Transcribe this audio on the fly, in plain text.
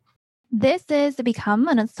This is the Become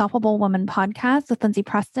an Unstoppable Woman podcast with Lindsay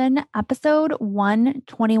Preston, episode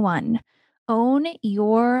 121. Own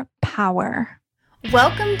your power.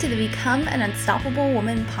 Welcome to the Become an Unstoppable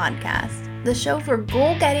Woman podcast, the show for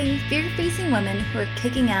goal-getting, fear-facing women who are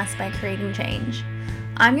kicking ass by creating change.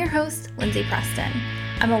 I'm your host, Lindsay Preston.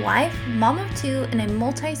 I'm a wife, mom of two, and a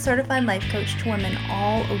multi-certified life coach to women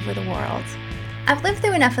all over the world. I've lived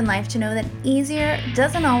through enough in life to know that easier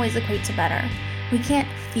doesn't always equate to better. We can't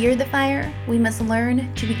fear the fire, we must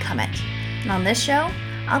learn to become it. And on this show,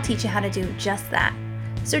 I'll teach you how to do just that.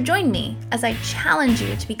 So join me as I challenge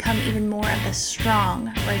you to become even more of the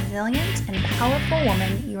strong, resilient, and powerful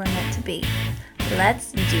woman you are meant to be.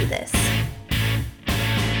 Let's do this.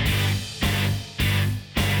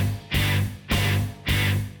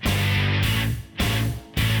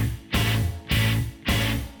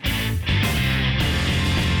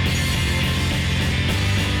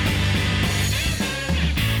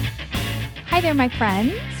 Hi there, my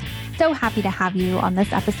friends. So happy to have you on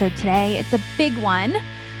this episode today. It's a big one.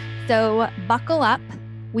 So buckle up.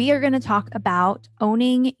 We are going to talk about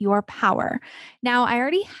owning your power. Now, I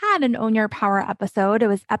already had an Own Your Power episode. It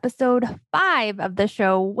was episode 5 of the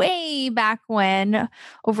show way back when,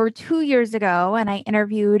 over 2 years ago, and I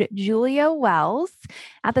interviewed Julia Wells.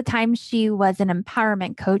 At the time, she was an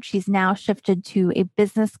empowerment coach. She's now shifted to a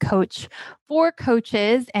business coach for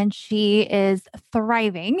coaches, and she is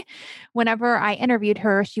thriving. Whenever I interviewed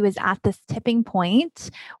her, she was at this tipping point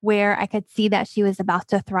where I could see that she was about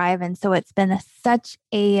to thrive. And so it's been such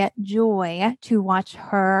a joy to watch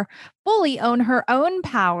her fully own her own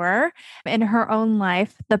power in her own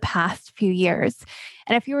life the past few years.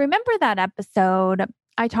 And if you remember that episode,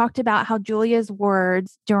 I talked about how Julia's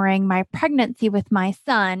words during my pregnancy with my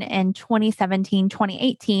son in 2017,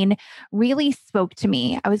 2018 really spoke to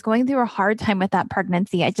me. I was going through a hard time with that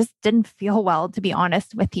pregnancy. I just didn't feel well, to be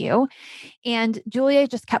honest with you. And Julia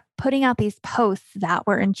just kept putting out these posts that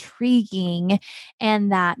were intriguing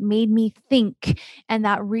and that made me think and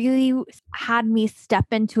that really had me step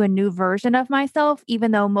into a new version of myself,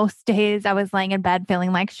 even though most days I was laying in bed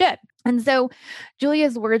feeling like shit. And so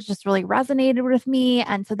Julia's words just really resonated with me.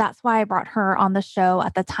 And so that's why I brought her on the show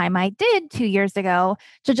at the time I did 2 years ago,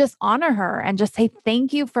 to just honor her and just say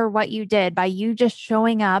thank you for what you did by you just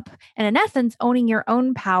showing up and, in essence, owning your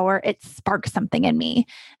own power. It sparked something in me.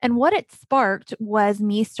 And what it sparked was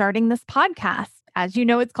me starting this podcast. As you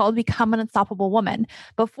know, it's called Become an Unstoppable Woman.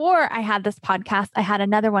 Before I had this podcast, I had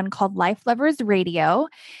another one called Life Lovers Radio,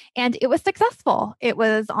 and it was successful. It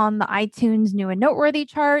was on the iTunes New and Noteworthy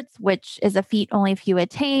charts, which is a feat only few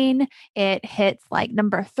attain. It hits like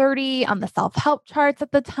number 30 on the self-help charts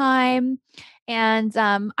at the time. And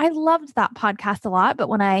I loved that podcast a lot. But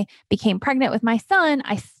when I became pregnant with my son,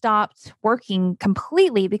 I stopped working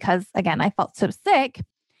completely because, again, I felt so sick.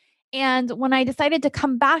 And when I decided to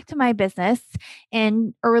come back to my business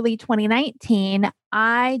in early 2019,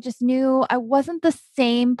 I just knew I wasn't the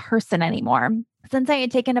same person anymore. Since I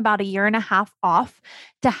had taken about a year and a half off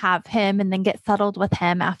to have him and then get settled with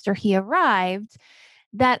him after he arrived,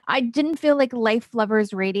 that I didn't feel like Life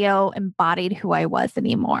Lovers Radio embodied who I was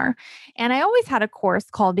anymore. And I always had a course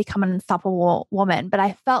called Become an Unstoppable Woman, but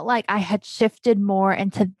I felt like I had shifted more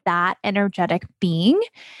into that energetic being.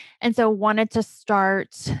 And so wanted to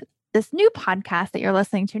start this new podcast that you're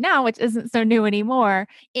listening to now, which isn't so new anymore,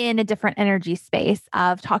 in a different energy space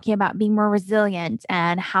of talking about being more resilient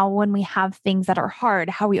and how when we have things that are hard,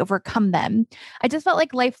 how we overcome them. I just felt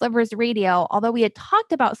like Life Lovers Radio, although we had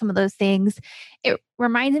talked about some of those things, it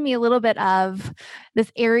reminded me a little bit of this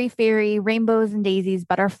airy fairy, rainbows and daisies,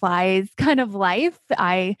 butterflies kind of life.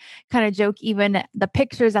 I kind of joke, even the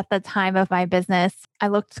pictures at the time of my business, I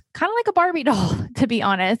looked kind of like a Barbie doll, to be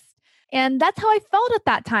honest. And that's how I felt at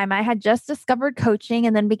that time. I had just discovered coaching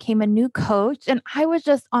and then became a new coach, and I was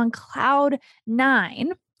just on cloud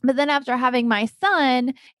 9. But then after having my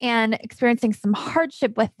son and experiencing some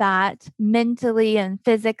hardship with that mentally and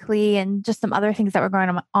physically and just some other things that were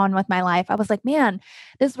going on with my life, I was like, man,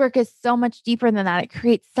 this work is so much deeper than that. It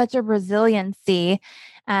creates such a resiliency.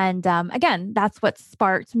 And again, that's what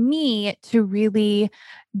sparked me to really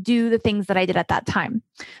do the things that I did at that time.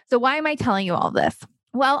 So why am I telling you all this?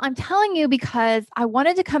 Well, I'm telling you because I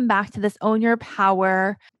wanted to come back to this Own Your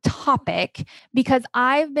Power topic because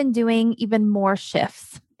I've been doing even more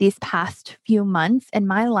shifts these past few months in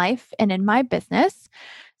my life and in my business.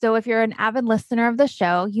 So if you're an avid listener of the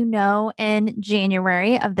show, you know in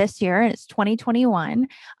January of this year, and it's 2021,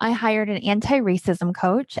 I hired an anti-racism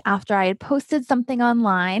coach after I had posted something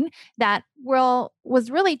online that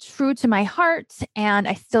was really true to my heart, and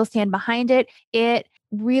I still stand behind it. It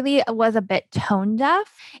really was a bit tone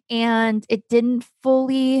deaf, and it didn't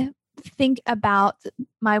fully think about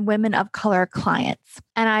my women of color clients.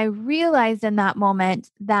 And I realized in that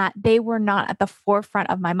moment that they were not at the forefront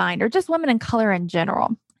of my mind, or just women in color in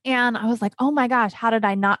general. And I was like, oh my gosh, how did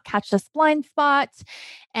I not catch this blind spot?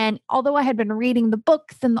 And although I had been reading the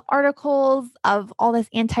books and the articles of all this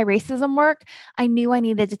anti racism work, I knew I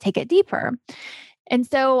needed to take it deeper. And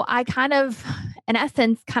so I kind of, in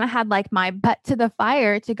essence, kind of had like my butt to the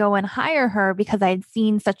fire to go and hire her, because I had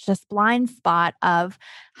seen such this blind spot of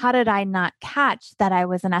how did I not catch that I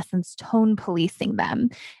was, in essence, tone policing them.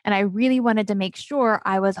 And I really wanted to make sure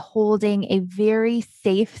I was holding a very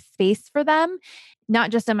safe space for them, not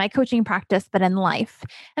just in my coaching practice, but in life.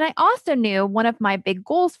 And I also knew one of my big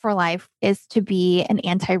goals for life is to be an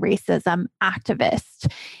anti racism activist.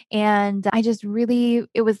 And I just really,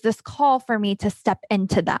 it was this call for me to step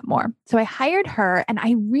into that more. So I hired her, and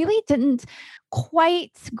I really didn't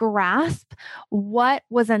quite grasp what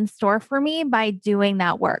was in store for me by doing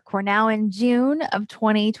that work. We're now in June of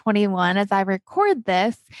 2021 as I record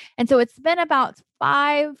this. And so it's been about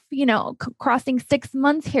crossing 6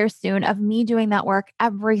 months here soon of me doing that work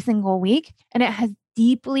every single week. And it has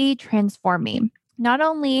deeply transformed me, not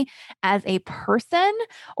only as a person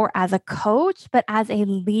or as a coach, but as a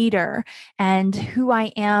leader and who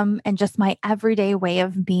I am and just my everyday way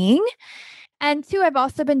of being. And two, I've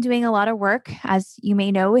also been doing a lot of work, as you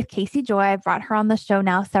may know, with Kaycee Joy. I've brought her on the show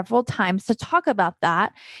now several times to talk about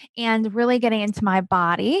that and really getting into my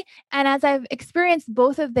body. And as I've experienced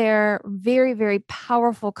both of their very, very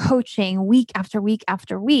powerful coaching week after week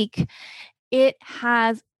after week, it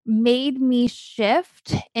has made me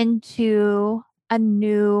shift into a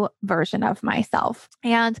new version of myself.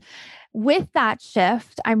 And with that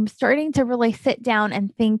shift, I'm starting to really sit down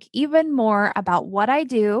and think even more about what I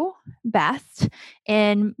do best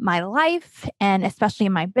in my life and especially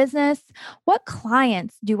in my business. What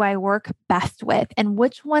clients do I work best with, and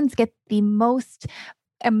which ones get the most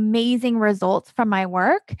amazing results from my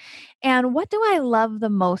work? And what do I love the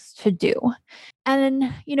most to do?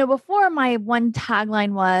 And, before, my one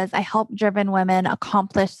tagline was, I help driven women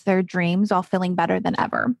accomplish their dreams while feeling better than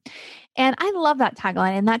ever. And I love that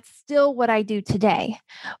tagline. And that's still what I do today.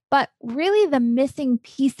 But really, the missing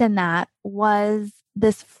piece in that was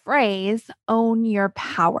this phrase, own your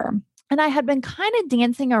power. And I had been kind of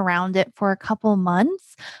dancing around it for a couple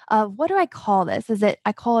months of, what do I call this?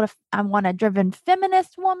 I call it, I want a driven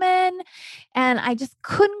feminist woman. And I just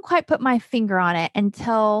couldn't quite put my finger on it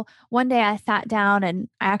until one day I sat down and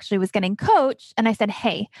I actually was getting coached. And I said,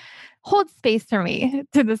 hey, hold space for me,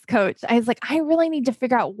 to this coach. I was like, I really need to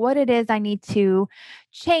figure out what it is I need to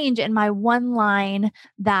change in my one line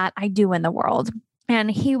that I do in the world.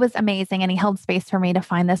 And he was amazing. And he held space for me to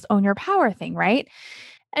find this own your power thing, right?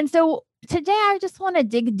 And so today I just want to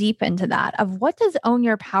dig deep into that of, what does own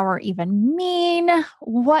your power even mean?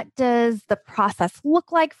 What does the process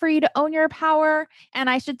look like for you to own your power? And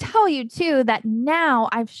I should tell you too, that now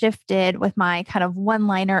I've shifted with my kind of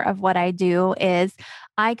one-liner of what I do is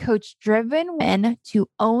I coach driven women to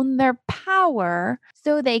own their power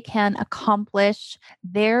so they can accomplish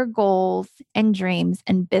their goals and dreams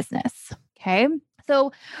in business. Okay.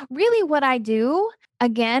 So really what I do,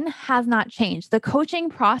 again, has not changed. The coaching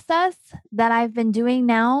process that I've been doing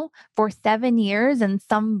now for 7 years and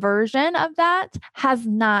some version of that has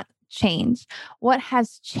not changed. What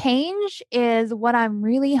has changed is what I'm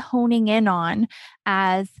really honing in on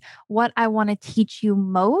as what I want to teach you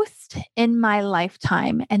most in my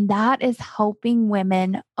lifetime. And that is helping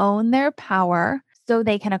women own their power so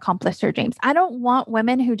they can accomplish their dreams. I don't want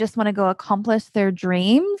women who just want to go accomplish their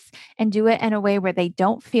dreams and do it in a way where they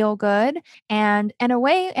don't feel good, and in a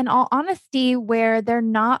way, in all honesty, where they're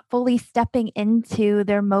not fully stepping into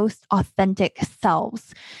their most authentic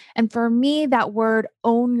selves. And for me, that word,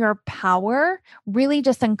 own your power, really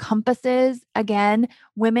just encompasses, again,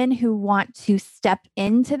 women who want to step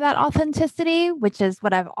into that authenticity, which is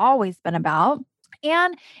what I've always been about.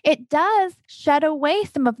 And it does shed away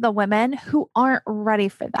some of the women who aren't ready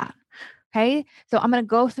for that. Okay. So I'm going to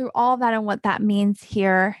go through all that and what that means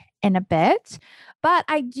here in a bit. But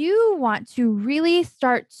I do want to really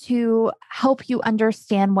start to help you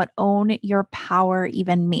understand what own your power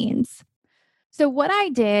even means. So what I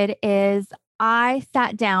did is I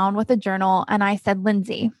sat down with a journal and I said,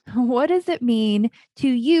 Lindsay, what does it mean to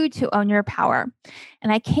you to own your power?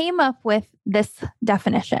 And I came up with this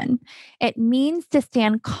definition. It means to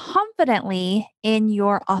stand confidently in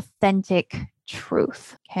your authentic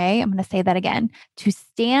truth. Okay. I'm going to say that again, to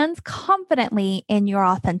stand confidently in your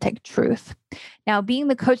authentic truth. Now, being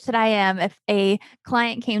the coach that I am, if a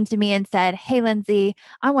client came to me and said, hey, Lindsay,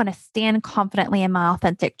 I want to stand confidently in my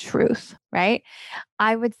authentic truth, right?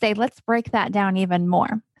 I would say, let's break that down even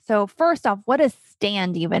more. So first off, what does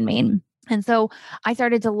stand even mean? And so I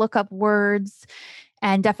started to look up words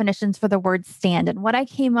and definitions for the word stand. And what I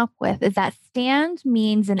came up with is that stand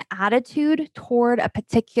means an attitude toward a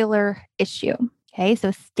particular issue. Okay,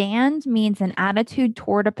 so stand means an attitude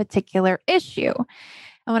toward a particular issue.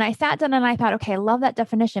 And when I sat down and I thought, okay, I love that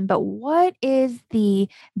definition, but what is the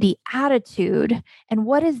attitude and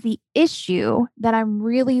what is the issue that I'm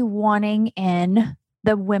really wanting in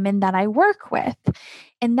the women that I work with?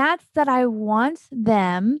 And that's that I want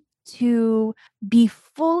them to be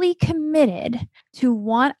fully committed to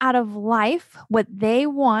want out of life what they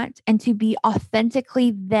want and to be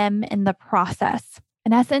authentically them in the process.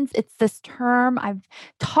 In essence, it's this term I've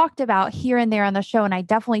talked about here and there on the show, and I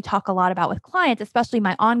definitely talk a lot about with clients, especially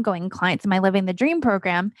my ongoing clients in my Living the Dream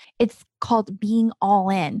program. It's called being all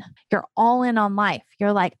in. You're all in on life.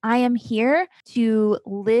 You're like, I am here to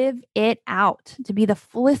live it out, to be the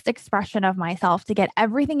fullest expression of myself, to get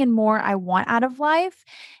everything and more I want out of life,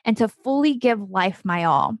 and to fully give life my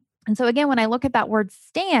all. And so, again, when I look at that word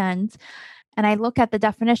stand, and I look at the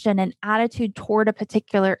definition, an attitude toward a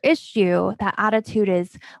particular issue, that attitude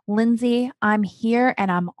is, Lindsay, I'm here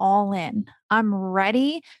and I'm all in. I'm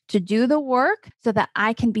ready to do the work so that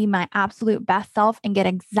I can be my absolute best self and get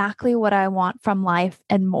exactly what I want from life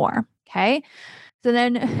and more. Okay. So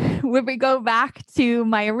then when we go back to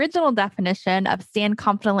my original definition of stand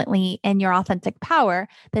confidently in your authentic power,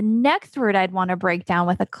 the next word I'd want to break down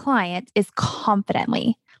with a client is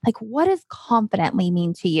confidently. Like, what does confidently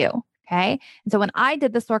mean to you? Okay. And so when I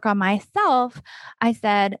did this work on myself, I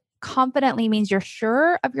said, confidently means you're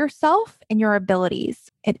sure of yourself and your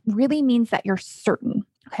abilities. It really means that you're certain.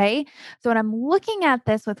 Okay. So when I'm looking at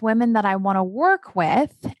this with women that I want to work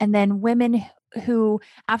with, and then women who,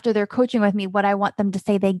 after they're coaching with me, what I want them to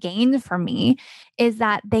say they gained from me is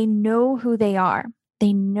that they know who they are.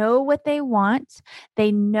 They know what they want.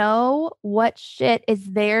 They know what shit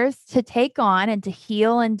is theirs to take on and to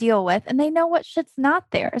heal and deal with. And they know what shit's not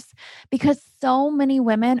theirs, because so many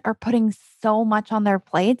women are putting so much on their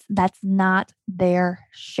plates that's not their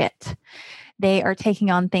shit. They are taking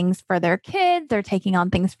on things for their kids. They're taking on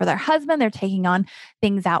things for their husband. They're taking on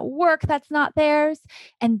things at work that's not theirs.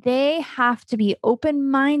 And they have to be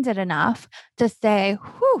open-minded enough to say,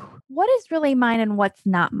 whew, what is really mine and what's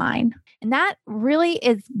not mine? And that really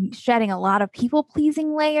is shedding a lot of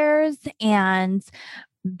people-pleasing layers and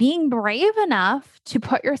being brave enough to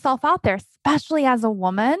put yourself out there, especially as a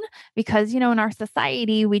woman, because, in our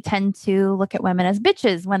society, we tend to look at women as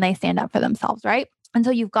bitches when they stand up for themselves, right? And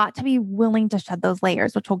so you've got to be willing to shed those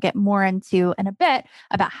layers, which we'll get more into in a bit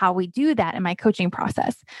about how we do that in my coaching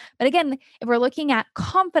process. But again, if we're looking at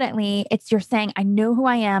confidently, it's you're saying, I know who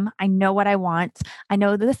I am. I know what I want. I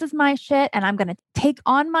know that this is my shit and I'm going to take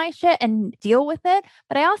on my shit and deal with it.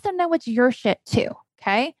 But I also know it's your shit too.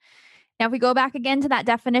 Okay. Now, if we go back again to that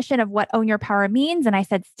definition of what own your power means, and I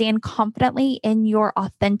said, stand confidently in your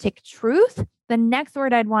authentic truth. The next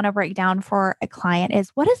word I'd want to break down for a client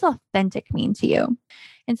is, what does authentic mean to you?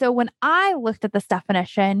 And so when I looked at this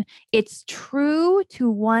definition, it's true to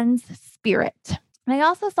one's spirit. And I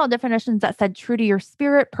also saw definitions that said true to your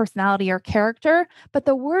spirit, personality, or character. But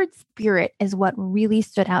the word spirit is what really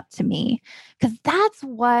stood out to me, because that's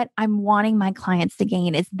what I'm wanting my clients to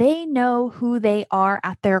gain, is they know who they are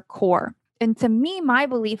at their core. And to me, my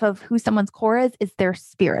belief of who someone's core is their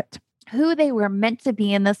spirit, who they were meant to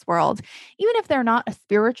be in this world. Even if they're not a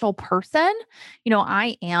spiritual person,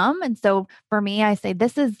 I am. And so for me, I say,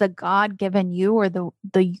 this is the God-given you, or the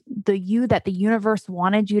you that the universe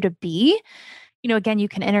wanted you to be. Again, you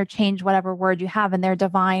can interchange whatever word you have in there,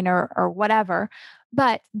 divine or whatever,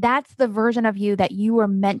 but that's the version of you that you were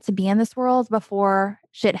meant to be in this world before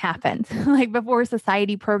shit happened, like before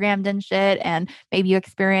society programmed in shit, and maybe you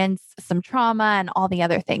experienced some trauma and all the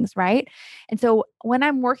other things, right? And so when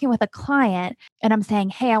I'm working with a client and I'm saying,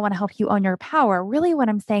 hey, I want to help you own your power, really what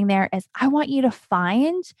I'm saying there is, I want you to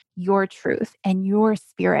find your truth and your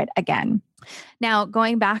spirit again. Now,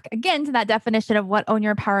 going back again to that definition of what own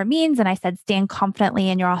your power means, and I said, stand confidently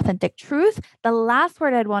in your authentic truth. The last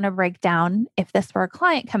word I'd want to break down, if this were a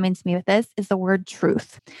client coming to me with this, is the word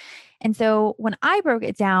truth. And so when I broke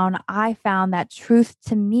it down, I found that truth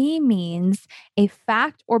to me means a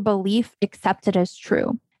fact or belief accepted as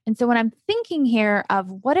true. And so when I'm thinking here of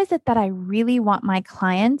what is it that I really want my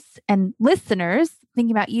clients and listeners,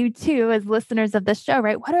 thinking about you too as listeners of this show,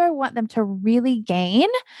 right? What do I want them to really gain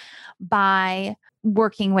by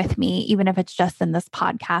working with me, even if it's just in this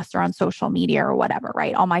podcast or on social media or whatever,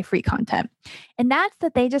 right? All my free content. And that's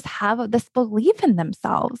that they just have this belief in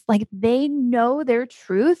themselves. Like they know their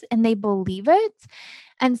truth and they believe it.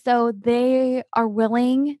 And so they are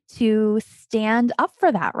willing to stand up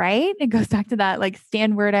for that, right? It goes back to that like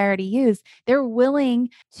stand word I already used. They're willing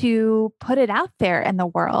to put it out there in the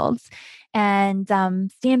world and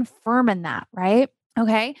stand firm in that, right?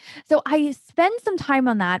 Okay. So I spend some time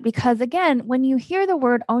on that because again, when you hear the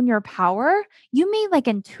word own your power, you may like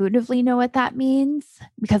intuitively know what that means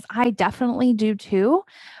because I definitely do too.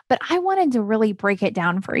 But I wanted to really break it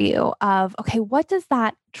down for you of, okay, what does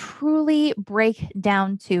that truly break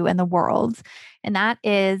down to in the world? And that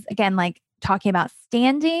is again, like talking about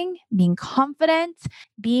standing, being confident,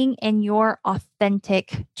 being in your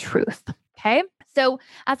authentic truth. Okay. So,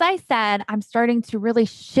 as I said, I'm starting to really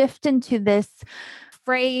shift into this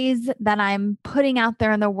phrase that I'm putting out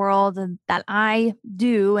there in the world and that I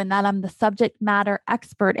do and that I'm the subject matter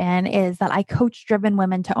expert in is that I coach driven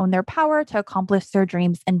women to own their power to accomplish their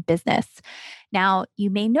dreams in business. Now, you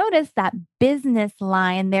may notice that business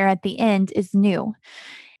line there at the end is new.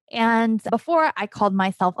 And before I called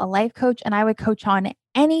myself a life coach and I would coach on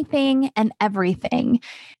anything and everything.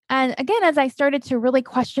 And again, as I started to really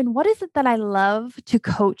question what is it that I love to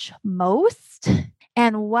coach most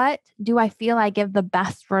and what do I feel I give the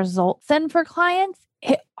best results in for clients,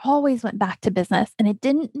 it always went back to business. And it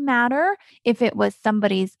didn't matter if it was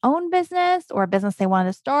somebody's own business or a business they wanted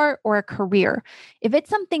to start or a career. If it's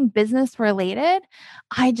something business related,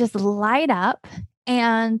 I just light up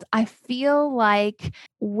and I feel like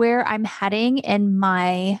where I'm heading in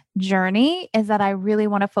my journey is that I really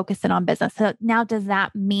want to focus in on business. So now, does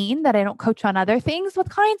that mean that I don't coach on other things with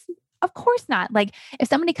clients? Of course not. Like if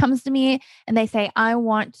somebody comes to me and they say, I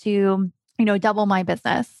want to, double my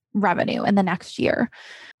business revenue in the next year,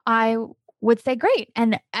 I would say, great.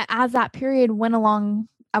 And as that period went along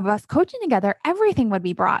of us coaching together, everything would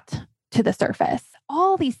be brought to the surface,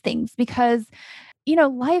 all these things, because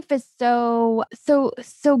life is so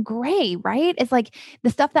gray, right? It's like the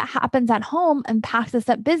stuff that happens at home impacts us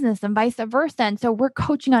at business and vice versa. And so we're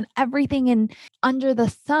coaching on everything in under the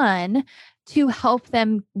sun to help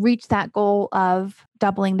them reach that goal of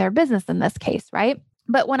doubling their business in this case, right?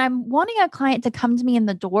 But when I'm wanting a client to come to me in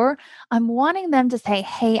the door, I'm wanting them to say,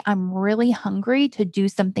 hey, I'm really hungry to do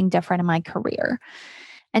something different in my career.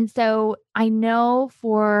 And so I know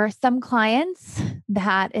for some clients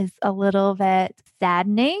that is a little bit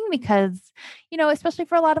saddening because, especially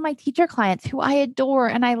for a lot of my teacher clients who I adore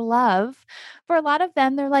and I love, for a lot of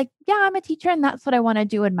them, they're like, yeah, I'm a teacher and that's what I want to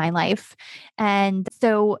do in my life. And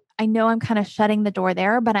so I know I'm kind of shutting the door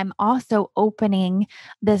there, but I'm also opening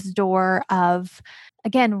this door of,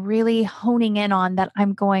 again, really honing in on that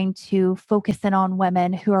I'm going to focus in on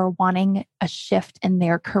women who are wanting a shift in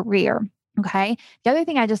their career. Okay. The other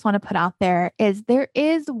thing I just want to put out there is there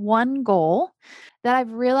is one goal that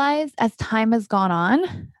I've realized as time has gone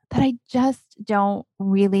on that I just don't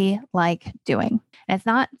really like doing. And it's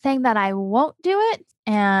not saying that I won't do it.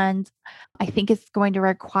 And I think it's going to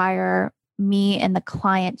require me and the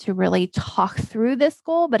client to really talk through this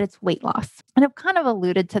goal, but it's weight loss. And I've kind of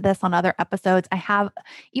alluded to this on other episodes. I have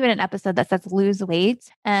even an episode that says lose weight.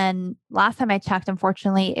 And last time I checked,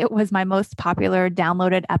 unfortunately, it was my most popular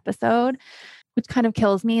downloaded episode, which kind of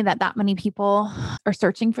kills me that that many people are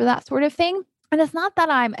searching for that sort of thing. And it's not that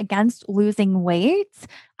I'm against losing weight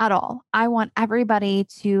at all. I want everybody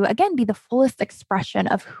to, again, be the fullest expression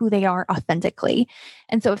of who they are authentically.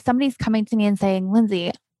 And so if somebody's coming to me and saying,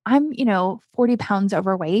 Lindsay, I'm, 40 pounds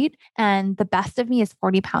overweight and the best of me is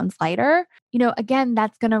 40 pounds lighter, again,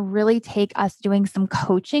 that's going to really take us doing some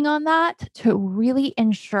coaching on that to really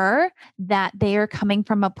ensure that they are coming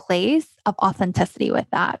from a place of authenticity with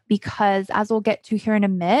that. Because as we'll get to here in a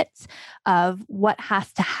minute of what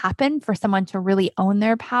has to happen for someone to really own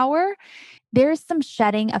their power, there's some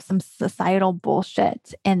shedding of some societal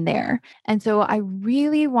bullshit in there. And so I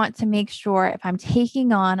really want to make sure if I'm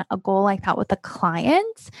taking on a goal like that with a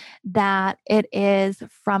client, that it is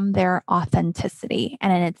from their authenticity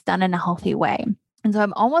and it's done in a healthy way. And so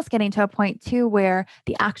I'm almost getting to a point too where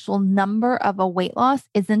the actual number of a weight loss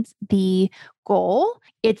isn't the goal.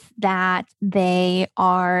 It's that they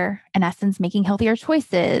are, in essence, making healthier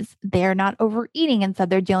choices. They're not overeating.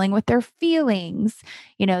 Instead, they're dealing with their feelings.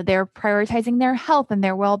 They're prioritizing their health and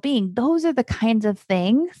their well-being. Those are the kinds of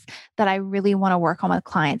things that I really want to work on with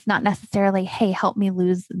clients, not necessarily, hey, help me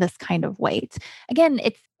lose this kind of weight. Again,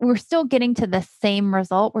 we're still getting to the same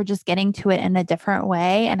result. We're just getting to it in a different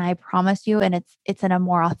way. And I promise you, and it's in a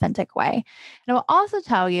more authentic way. And I will also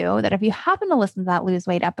tell you that if you happen to listen to that lose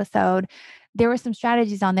weight episode, there were some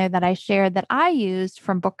strategies on there that I shared that I used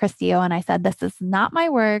from Book Castillo. And I said, this is not my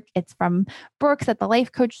work. It's from Brooks at the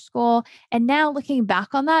Life Coach School. And now looking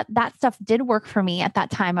back on that, that stuff did work for me at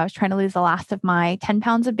that time. I was trying to lose the last of my 10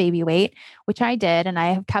 pounds of baby weight, which I did. And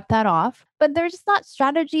I have kept that off. But they're just not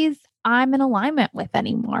strategies I'm in alignment with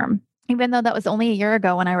anymore. Even though that was only a year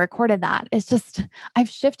ago when I recorded that, it's just, I've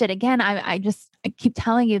shifted again. I keep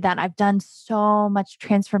telling you that I've done so much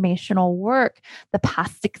transformational work the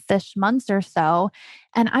past 6-ish months or so,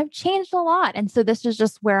 and I've changed a lot. And so this is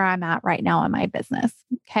just where I'm at right now in my business.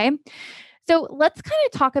 Okay. So let's kind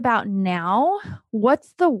of talk about now,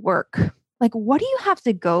 what's the work? Like, what do you have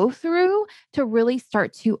to go through to really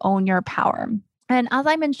start to own your power? And as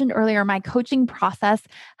I mentioned earlier, my coaching process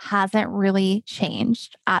hasn't really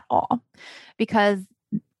changed at all because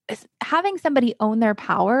having somebody own their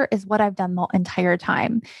power is what I've done the entire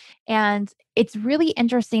time. And it's really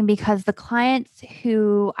interesting because the clients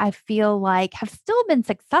who I feel like have still been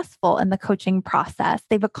successful in the coaching process,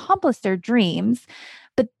 they've accomplished their dreams,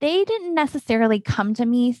 but they didn't necessarily come to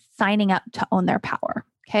me signing up to own their power.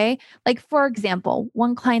 Okay. Like, for example,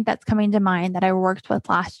 one client that's coming to mind that I worked with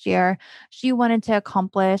last year, she wanted to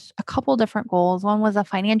accomplish a couple different goals. One was a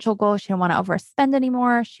financial goal. She didn't want to overspend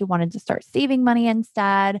anymore. She wanted to start saving money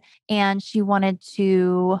instead. And she wanted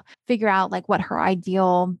to figure out like what her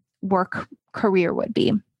ideal work career would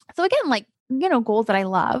be. So again, like, goals that I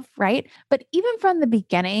love, right? But even from the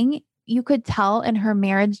beginning, you could tell in her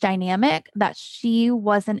marriage dynamic that she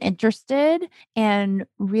wasn't interested in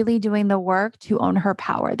really doing the work to own her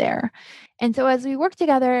power there. And so as we worked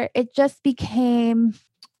together, it just became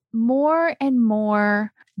more and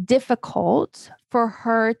more difficult for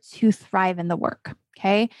her to thrive in the work.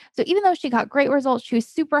 Okay. So even though she got great results, she was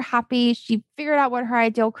super happy. She figured out what her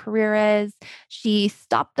ideal career is. She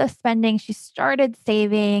stopped the spending. She started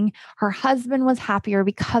saving. Her husband was happier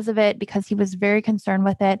because of it, because he was very concerned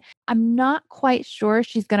with it. I'm not quite sure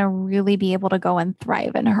she's going to really be able to go and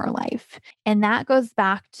thrive in her life. And that goes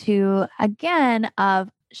back to, again, of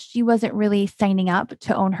she wasn't really signing up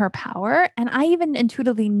to own her power. And I even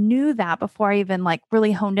intuitively knew that before I even like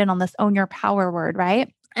really honed in on this own your power word,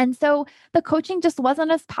 right? And so the coaching just wasn't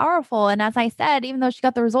as powerful. And as I said, even though she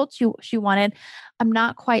got the results she wanted, I'm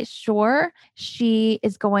not quite sure she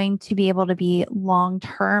is going to be able to be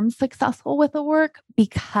long-term successful with the work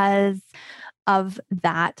because of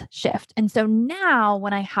that shift. And so now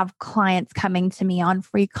when I have clients coming to me on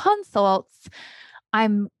free consults,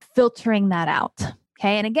 I'm filtering that out.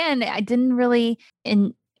 Okay. And again, I didn't really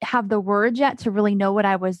have the words yet to really know what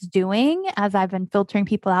I was doing as I've been filtering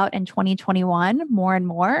people out in 2021 more and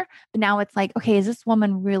more. But now it's like, okay, is this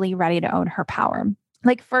woman really ready to own her power?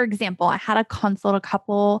 Like, for example, I had a consult a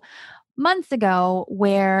couple months ago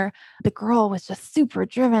where the girl was just super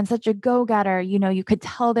driven, such a go-getter. You could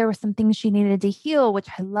tell there were some things she needed to heal, which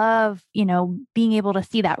I love, being able to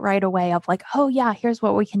see that right away of like, oh yeah, here's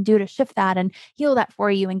what we can do to shift that and heal that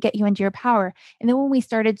for you and get you into your power. And then when we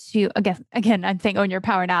started to, again, I'm saying own your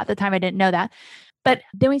power now. At the time, I didn't know that. But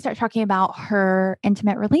then we start talking about her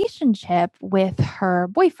intimate relationship with her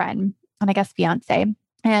boyfriend and I guess fiance.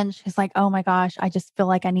 And she's like, oh my gosh, I just feel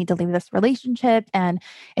like I need to leave this relationship and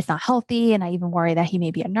it's not healthy. And I even worry that he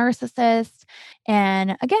may be a narcissist.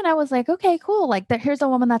 And again, I was like, okay, cool. Like here's a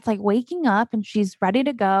woman that's like waking up and she's ready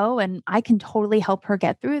to go. And I can totally help her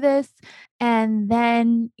get through this. And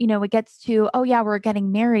then, it gets to, oh yeah, we're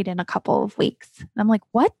getting married in a couple of weeks. And I'm like,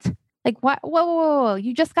 what? Like, what? Whoa.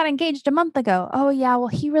 You just got engaged a month ago. Oh yeah. Well,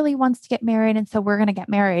 he really wants to get married. And so we're going to get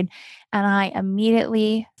married. And I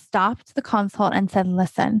immediately stopped the consult and said,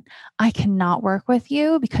 listen, I cannot work with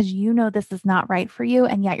you because this is not right for you.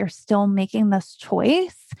 And yet you're still making this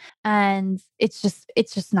choice. And it's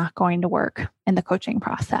just not going to work in the coaching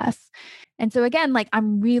process. And so again, like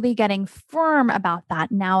I'm really getting firm about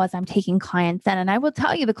that now as I'm taking clients in. And I will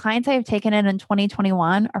tell you, the clients I have taken in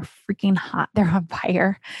 2021 are freaking hot. They're on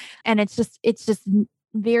fire. And it's just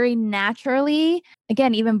very naturally,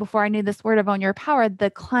 again, even before I knew this word of own your power, the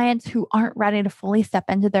clients who aren't ready to fully step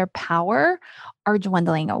into their power are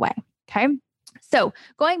dwindling away. Okay. So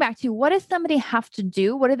going back to what does somebody have to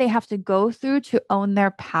do? What do they have to go through to own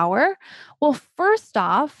their power? Well, first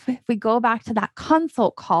off, if we go back to that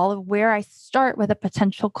consult call of where I start with a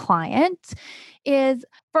potential client is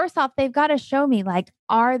first off, they've got to show me like,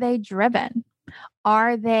 are they driven?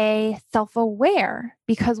 Are they self-aware?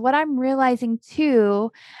 Because what I'm realizing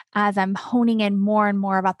too, as I'm honing in more and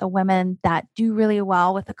more about the women that do really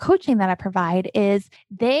well with the coaching that I provide, is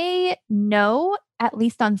they know, at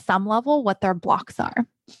least on some level, what their blocks are.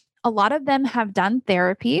 A lot of them have done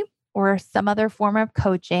therapy. or some other form of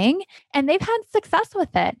coaching, and they've had success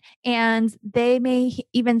with it. And they may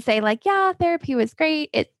even say, like, yeah, therapy was great.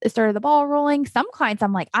 It started the ball rolling. Some clients,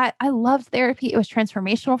 I'm like, I loved therapy. It was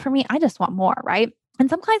transformational for me. I just want more, right? And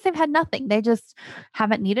some clients, they've had nothing. They just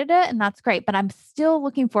haven't needed it. And that's great. But I'm still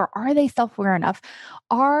looking for, are they self aware enough?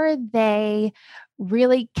 Are they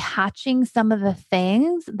really catching some of the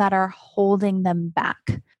things that are holding them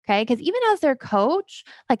back? Okay. Because even as their coach,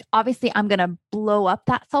 like obviously I'm going to blow up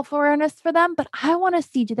that self awareness for them, but I want to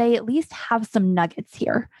see, do they at least have some nuggets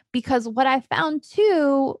here? Because what I found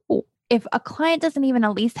too, if a client doesn't even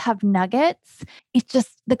at least have nuggets, it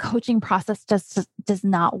just, the coaching process just does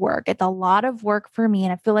not work. It's a lot of work for me.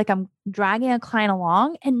 And I feel like I'm dragging a client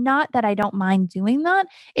along, and not that I don't mind doing that.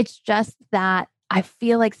 It's just that I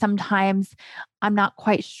feel like sometimes I'm not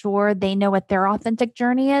quite sure they know what their authentic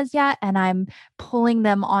journey is yet. And I'm pulling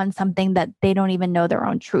them on something that they don't even know their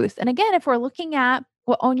own truth. And again, if we're looking at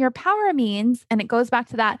what own your power means, and it goes back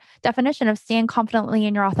to that definition of stand confidently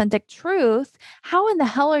in your authentic truth, how in the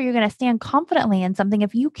hell are you going to stand confidently in something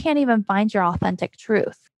if you can't even find your authentic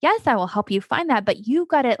truth? Yes, I will help you find that, but you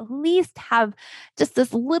got to at least have just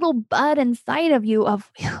this little bud inside of you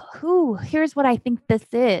of who, here's what I think this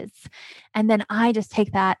is. And then I just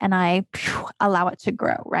take that and I allow it to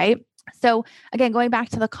grow, right? So again, going back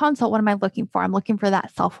to the consult, what am I looking for? I'm looking for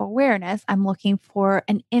that self-awareness. I'm looking for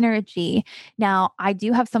an energy. Now, I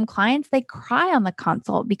do have some clients, they cry on the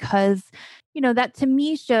consult because, that to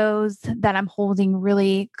me shows that I'm holding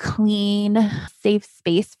really clean, safe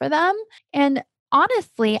space for them. And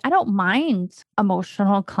honestly, I don't mind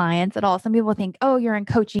emotional clients at all. Some people think, oh, you're in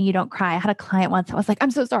coaching, you don't cry. I had a client once that was like,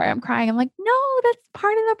 I'm so sorry, I'm crying. I'm like, no, that's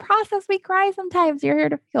part of the process. We cry sometimes. You're here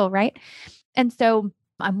to feel, right? And so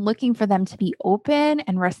I'm looking for them to be open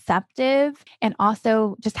and receptive, and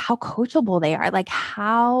also just how coachable they are. Like,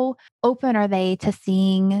 how open are they to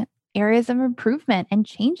seeing areas of improvement and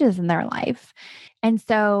changes in their life? And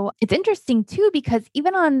so it's interesting too, because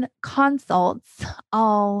even on consults,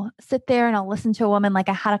 I'll sit there and I'll listen to a woman. Like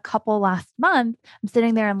I had a couple last month. I'm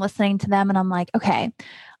sitting there and listening to them, and I'm like, okay,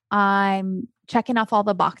 I'm checking off all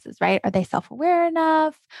the boxes, right? Are they self aware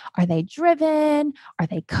enough? Are they driven? Are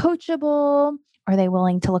they coachable? Are they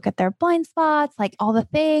willing to look at their blind spots? Like all the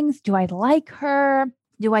things. Do I like her?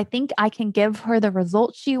 Do I think I can give her the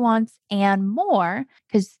results she wants and more?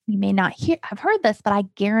 Because you may not have heard this, but I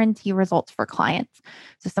guarantee results for clients.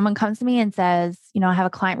 So someone comes to me and says, I have a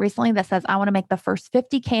client recently that says, I want to make the first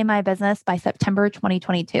 50K in my business by September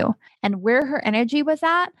 2022. And where her energy was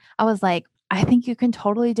at, I was like, I think you can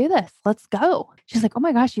totally do this. Let's go. She's like, oh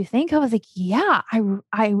my gosh, you think? I was like, yeah,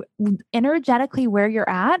 I energetically where you're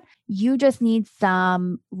at, you just need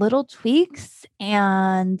some little tweaks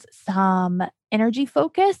and some energy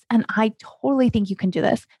focus. And I totally think you can do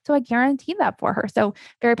this. So I guarantee that for her. So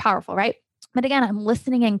very powerful, right? But again, I'm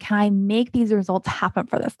listening, and can I make these results happen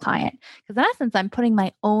for this client? Because in essence, I'm putting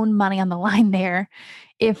my own money on the line there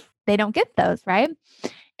if they don't get those, right?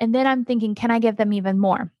 And then I'm thinking, can I give them even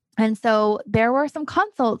more? And so there were some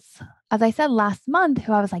consults, as I said last month,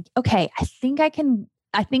 who I was like, okay, I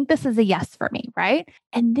think this is a yes for me, right?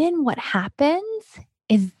 And then what happens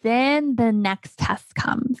is then the next test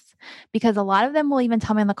comes, because a lot of them will even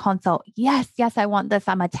tell me in the consult, yes, I want this.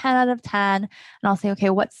 I'm a 10 out of 10. And I'll say, okay,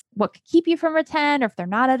 what could keep you from a 10? Or if they're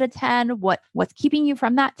not at a 10, what's keeping you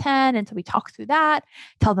from that 10? And so we talk through that,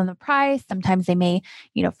 tell them the price. Sometimes they may,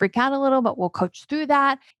 freak out a little, but we'll coach through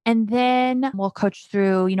that. And then we'll coach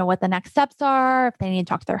through, what the next steps are, if they need to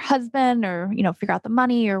talk to their husband or, figure out the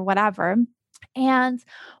money or whatever. And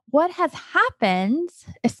what has happened,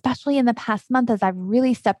 especially in the past month, as I've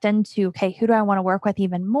really stepped into, okay, who do I want to work with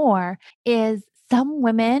even more, is some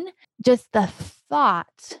women, just the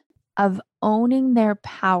thought of owning their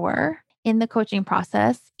power in the coaching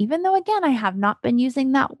process, even though, again, I have not been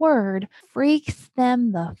using that word, freaks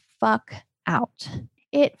them the fuck out.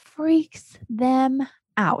 It freaks them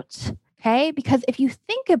out. Okay. Because if you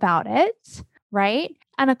think about it, right,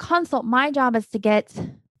 and a consult, my job is to get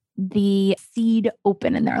the seed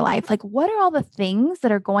open in their life. Like, what are all the things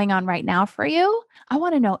that are going on right now for you? I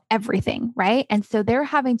want to know everything, right? And so they're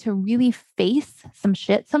having to really face some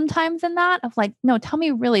shit sometimes in that of like, no, tell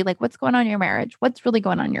me really, like, what's going on in your marriage? What's really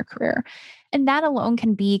going on in your career? And that alone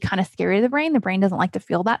can be kind of scary to the brain. The brain doesn't like to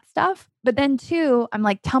feel that stuff. But then too, I'm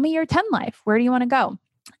like, tell me your 10 life. Where do you want to go?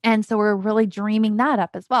 And so we're really dreaming that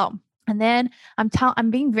up as well. And then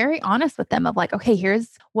I'm being very honest with them of like, okay, here's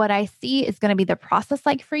what I see is going to be the process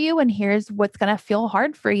like for you. And here's what's going to feel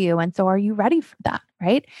hard for you. And so are you ready for that?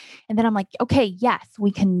 Right. And then I'm like, okay, yes,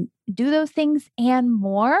 we can do those things and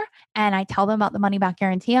more. And I tell them about the money back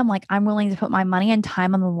guarantee. I'm like, I'm willing to put my money and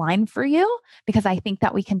time on the line for you because I think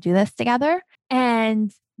that we can do this together.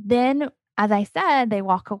 And then as I said, they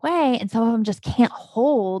walk away and some of them just can't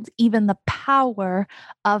hold even the power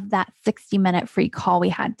of that 60-minute free call we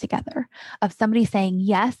had together of somebody saying,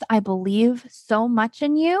 yes, I believe so much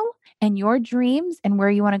in you and your dreams and where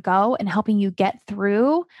you want to go and helping you get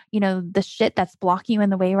through, the shit that's blocking you in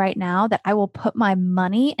the way right now, that I will put my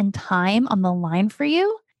money and time on the line for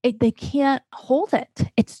you. They can't hold it.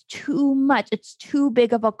 It's too much. It's too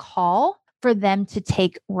big of a call for them to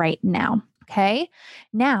take right now. Okay.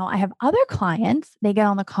 Now I have other clients, they get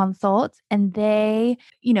on the consult and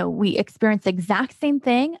we experience the exact same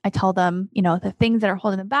thing. I tell them, the things that are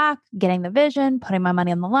holding them back, getting the vision, putting my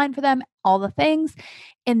money on the line for them, all the things.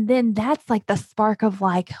 And then that's like the spark of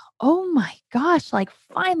like, oh my gosh, like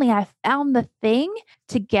finally I found the thing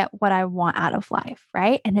to get what I want out of life.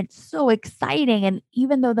 Right. And it's so exciting. And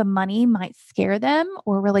even though the money might scare them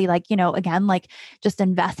or really like, again, like just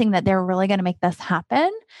investing that they're really going to make this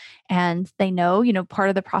happen. And they know, part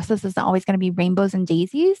of the process isn't always going to be rainbows and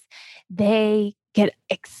daisies. They get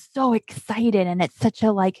so excited. And it's such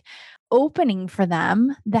a like opening for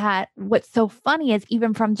them that what's so funny is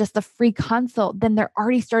even from just the free consult, then they're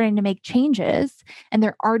already starting to make changes and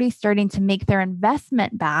they're already starting to make their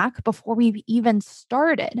investment back before we've even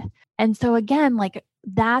started. And so again, like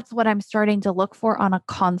that's what I'm starting to look for on a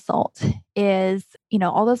consult is,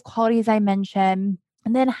 all those qualities I mentioned.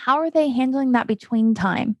 And then how are they handling that between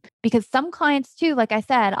time? Because some clients too, like I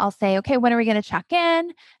said, I'll say, okay, when are we going to check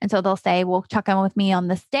in? And so they'll say, well, check in with me on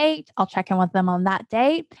this date. I'll check in with them on that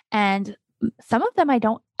date. And some of them I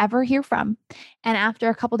don't ever hear from. And after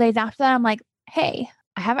a couple days after that, I'm like, hey,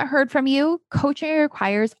 I haven't heard from you. Coaching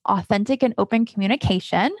requires authentic and open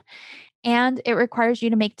communication. And it requires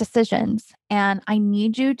you to make decisions. And I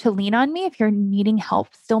need you to lean on me if you're needing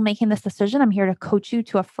help still making this decision. I'm here to coach you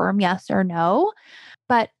to affirm yes or no.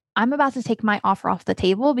 But I'm about to take my offer off the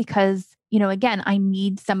table because, again, I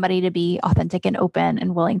need somebody to be authentic and open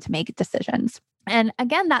and willing to make decisions. And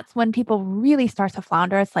again, that's when people really start to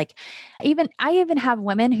flounder. It's like, I even have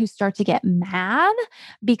women who start to get mad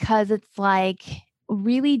because it's like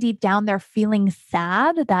really deep down, they're feeling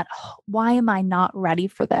sad that, oh, why am I not ready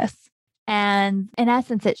for this? And in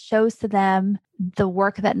essence, it shows to them the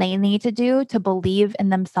work that they need to do to believe in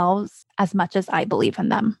themselves as much as I believe in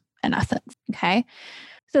them, in essence. Okay.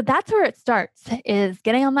 So that's where it starts is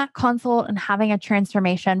getting on that consult and having a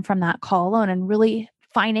transformation from that call alone and really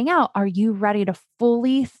finding out, are you ready to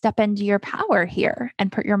fully step into your power here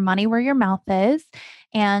and put your money where your mouth is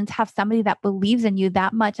and have somebody that believes in you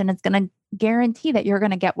that much and it's going to guarantee that you're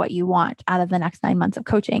going to get what you want out of the next 9 months of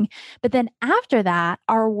coaching. But then after that,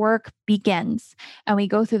 our work begins and we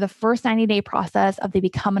go through the first 90-day process of the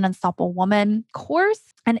Become an Unstoppable Woman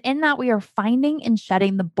course. And in that, we are finding and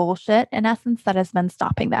shedding the bullshit, in essence, that has been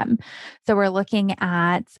stopping them. So we're looking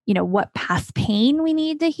at, what past pain we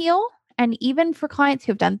need to heal. And even for clients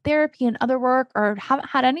who've done therapy and other work or haven't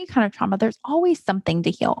had any kind of trauma, there's always something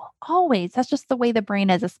to heal. Always. That's just the way the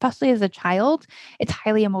brain is, especially as a child. It's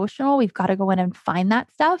highly emotional. We've got to go in and find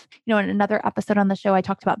that stuff. In another episode on the show, I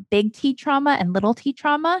talked about big T trauma and little T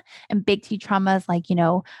trauma. And big T trauma is like,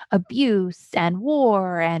 abuse and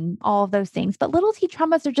war and all of those things. But little T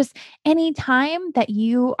traumas are just any time that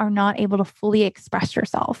you are not able to fully express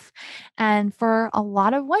yourself. And for a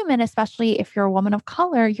lot of women, especially if you're a woman of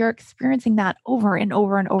color, you're experiencing that over and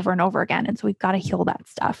over and over and over again. And so we've got to heal that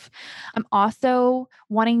stuff. I'm also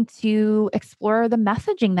wanting to explore the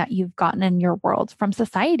messaging that you've gotten in your world from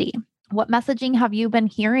society. What messaging have you been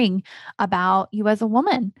hearing about you as a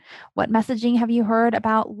woman? What messaging have you heard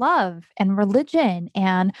about love and religion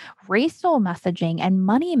and racial messaging and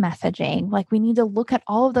money messaging? Like we need to look at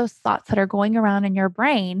all of those thoughts that are going around in your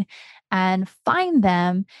brain and find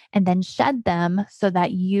them and then shed them so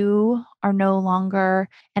that you are no longer,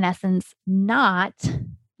 in essence, not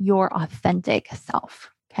your authentic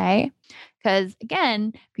self. Okay. Because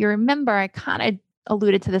again, if you remember, I kind of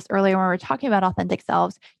alluded to this earlier when we were talking about authentic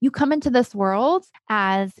selves. You come into this world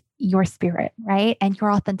as your spirit, right? And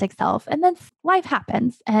your authentic self. And then life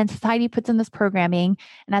happens and society puts in this programming.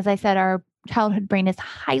 And as I said, our childhood brain is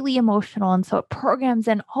highly emotional. And so it programs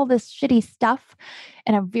in all this shitty stuff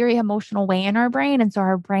in a very emotional way in our brain. And so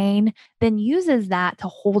our brain then uses that to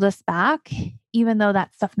hold us back, even though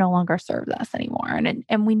that stuff no longer serves us anymore.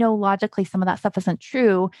 And we know logically some of that stuff isn't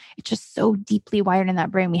true. It's just so deeply wired in that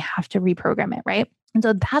brain. We have to reprogram it, right? And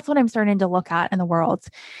so that's what I'm starting to look at in the world.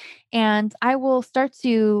 And I will start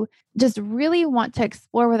to just really want to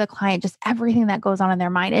explore with a client just everything that goes on in their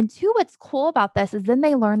mind. And two, what's cool about this is then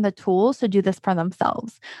they learn the tools to do this for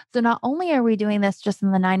themselves. So not only are we doing this just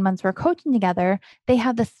in the 9 months we're coaching together, they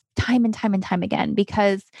have this time and time and time again.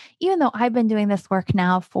 Because even though I've been doing this work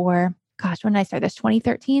now for, gosh, when did I start this?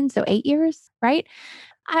 2013. So 8 years, right?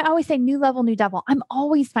 I always say new level, new devil. I'm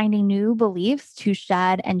always finding new beliefs to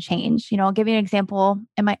shed and change. I'll give you an example.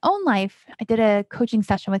 In my own life, I did a coaching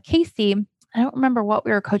session with Kaycee. I don't remember what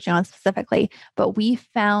we were coaching on specifically, but we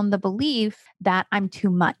found the belief that I'm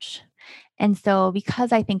too much. And so,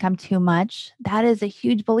 because I think I'm too much, that is a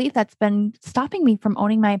huge belief that's been stopping me from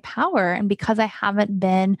owning my power. And because I haven't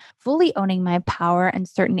been fully owning my power in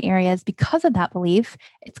certain areas because of that belief,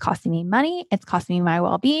 it's costing me money. It's costing me my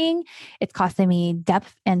well being. It's costing me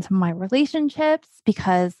depth in some of my relationships.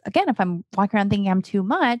 Because again, if I'm walking around thinking I'm too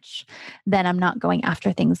much, then I'm not going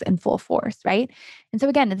after things in full force. Right. And so,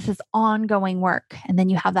 again, this is ongoing work. And then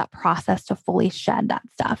you have that process to fully shed that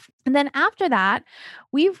stuff. And then after that,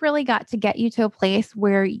 we've really got to get you to a place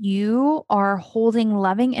where you are holding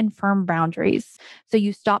loving and firm boundaries. So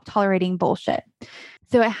you stop tolerating bullshit.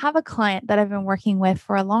 So I have a client that I've been working with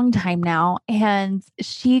for a long time now, and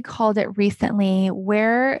she called it recently,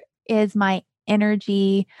 "Where is my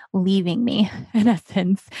energy leaving me?" In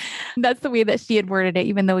essence, that's the way that she had worded it,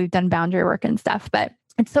 even though we've done boundary work and stuff. But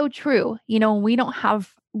it's so true. When we don't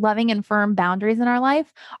have loving and firm boundaries in our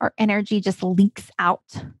life, our energy just leaks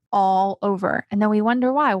out all over. And then we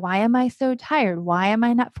wonder why. Why am I so tired? Why am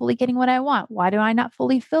I not fully getting what I want? Why do I not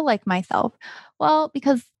fully feel like myself? Well,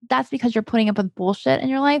 that's because you're putting up with bullshit in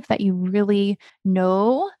your life that you really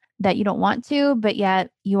know that you don't want to, but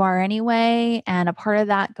yet you are anyway. And a part of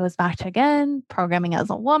that goes back to, again, programming as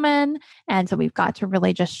a woman. And so we've got to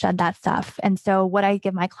really just shed that stuff. And so what I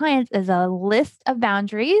give my clients is a list of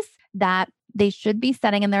boundaries that they should be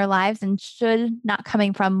setting in their lives, and should not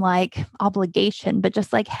coming from like obligation, but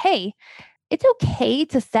just like, hey, it's okay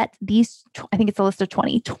to set these, I think it's a list of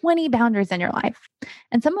 20 boundaries in your life.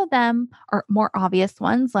 And some of them are more obvious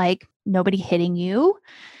ones, like nobody hitting you,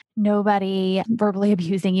 nobody verbally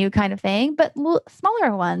abusing you kind of thing, but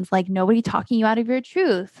smaller ones like nobody talking you out of your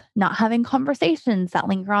truth, not having conversations that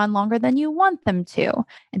linger on longer than you want them to,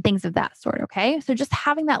 and things of that sort. Okay. So just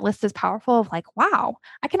having that list is powerful of like, wow,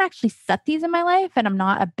 I can actually set these in my life and I'm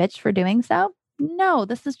not a bitch for doing so. No,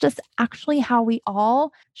 this is just actually how we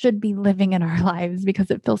all should be living in our lives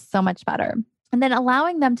because it feels so much better. And then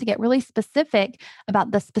allowing them to get really specific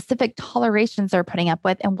about the specific tolerations they're putting up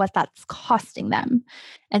with and what that's costing them.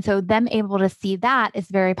 And so them able to see that is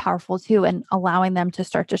very powerful too, and allowing them to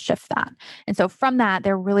start to shift that. And so from that,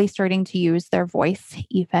 they're really starting to use their voice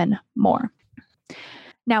even more.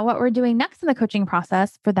 Now, what we're doing next in the coaching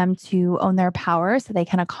process for them to own their power so they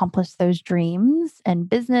can accomplish those dreams and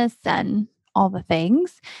business and all the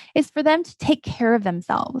things is for them to take care of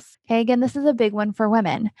themselves. Okay. Again, this is a big one for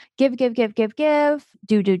women. Give, give, give, give, give,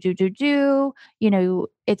 do, do, do, do, do.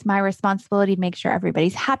 It's my responsibility to make sure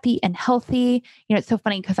everybody's happy and healthy. It's so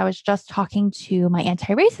funny because I was just talking to my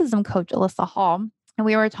anti-racism coach, Alyssa Hall, and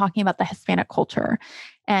we were talking about the Hispanic culture.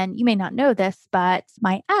 And you may not know this, but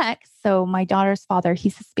my ex, so my daughter's father,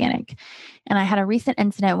 he's Hispanic. And I had a recent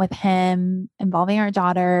incident with him involving our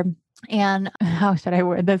daughter. And how should I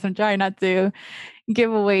word this? I'm trying not to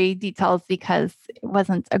give away details because it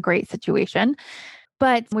wasn't a great situation.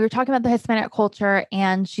 But we were talking about the Hispanic culture,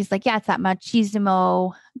 and she's like, yeah, it's that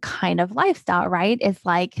machismo kind of lifestyle, right? It's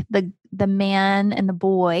like the man and the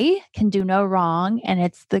boy can do no wrong, and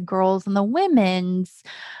it's the girls and the women's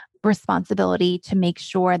responsibility to make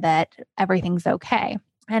sure that everything's okay.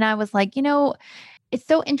 And I was like, it's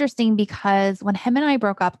so interesting because when him and I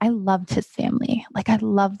broke up, I loved his family. Like I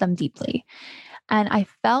loved them deeply. And I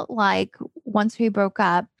felt like once we broke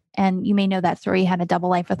up, and you may know that story, he had a double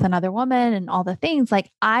life with another woman and all the things,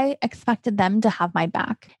 like I expected them to have my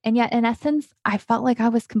back. And yet in essence, I felt like I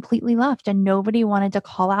was completely left and nobody wanted to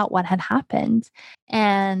call out what had happened.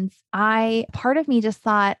 And part of me just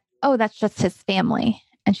thought, oh, that's just his family.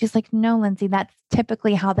 And she's like, no, Lindsay, that's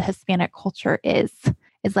typically how the Hispanic culture is.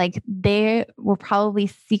 It's like they were probably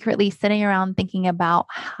secretly sitting around thinking about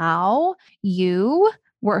how you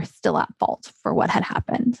were still at fault for what had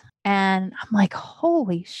happened. And I'm like,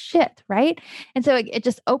 holy shit, right? And so it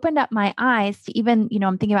just opened up my eyes to even,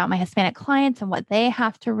 I'm thinking about my Hispanic clients and what they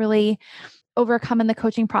have to really overcome in the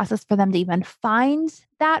coaching process for them to even find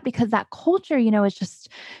that, because that culture, is just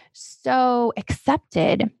so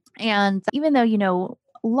accepted. And even though,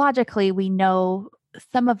 logically we know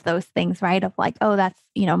some of those things, right? Of like, oh, that's,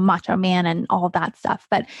 macho man and all of that stuff.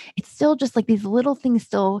 But it's still just like these little things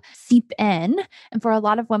still seep in. And for a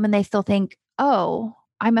lot of women, they still think, oh,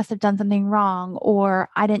 I must have done something wrong or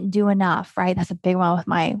I didn't do enough, right? That's a big one with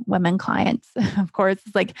my women clients. Of course,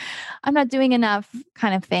 it's like, I'm not doing enough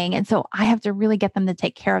kind of thing. And so I have to really get them to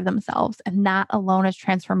take care of themselves. And that alone is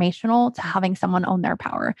transformational to having someone own their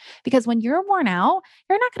power. Because when you're worn out,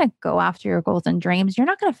 you're not going to go after your goals and dreams. You're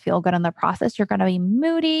not going to feel good in the process. You're going to be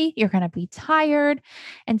moody. You're going to be tired.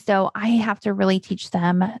 And so I have to really teach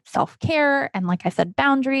them self-care and, like I said,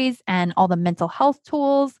 boundaries and all the mental health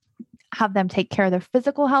tools, have them take care of their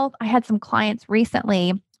physical health. I had some clients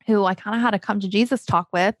recently who I kind of had a come to Jesus talk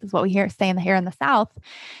with, is what we say here in the South,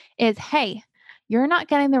 is, hey, you're not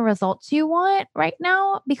getting the results you want right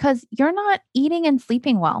now because you're not eating and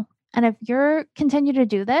sleeping well. And if you're continue to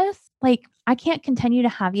do this, like, I can't continue to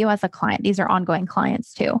have you as a client. These are ongoing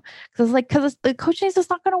clients too. Because the coaching is just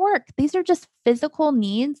not going to work. These are just physical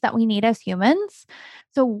needs that we need as humans.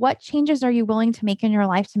 So what changes are you willing to make in your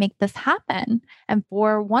life to make this happen? And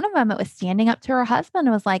for one of them, it was standing up to her husband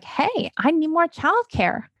and was like, hey, I need more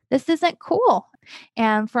childcare. This isn't cool.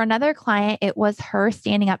 And for another client, it was her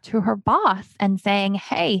standing up to her boss and saying,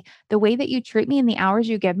 hey, the way that you treat me and the hours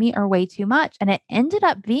you give me are way too much. And it ended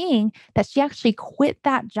up being that she actually quit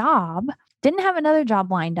that job, didn't have another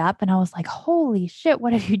job lined up. And I was like, holy shit,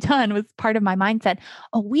 what have you done? Was part of my mindset.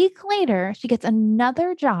 A week later, she gets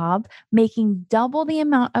another job making double the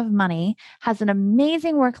amount of money, has an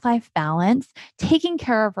amazing work-life balance, taking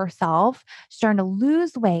care of herself, starting to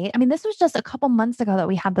lose weight. I mean, this was just a couple months ago that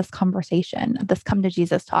we had this conversation, this come to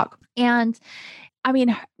Jesus talk. And I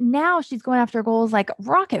mean, now she's going after goals like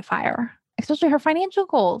rocket fire, especially her financial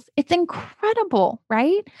goals. It's incredible,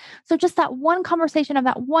 right? So just that one conversation of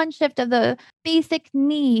that one shift of the basic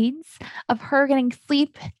needs of her getting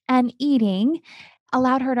sleep and eating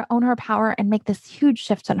allowed her to own her power and make this huge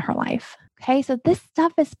shift in her life. Okay. So this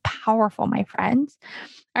stuff is powerful, my friends.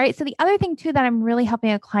 All right. So the other thing too that I'm really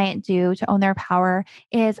helping a client do to own their power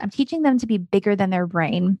is I'm teaching them to be bigger than their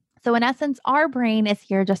brain. So in essence, our brain is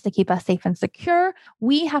here just to keep us safe and secure.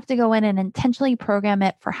 We have to go in and intentionally program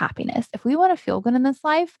it for happiness. If we want to feel good in this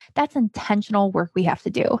life, that's intentional work we have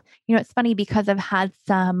to do. It's funny because I've had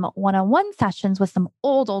some one-on-one sessions with some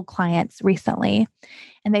old clients recently,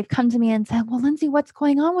 and they've come to me and said, well, Lindsay, what's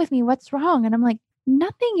going on with me? What's wrong? And I'm like,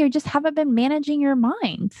 nothing. You just haven't been managing your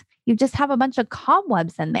mind. You just have a bunch of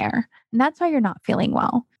cobwebs in there. And that's why you're not feeling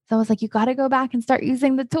well. So I was like, you got to go back and start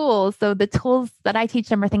using the tools. So the tools that I teach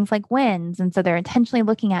them are things like wins. And so they're intentionally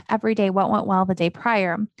looking at every day what went well the day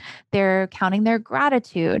prior. They're counting their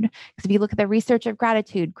gratitude. Because if you look at the research of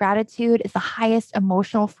gratitude, gratitude is the highest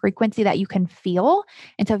emotional frequency that you can feel.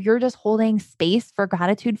 And so if you're just holding space for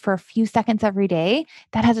gratitude for a few seconds every day,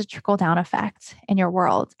 that has a trickle down effect in your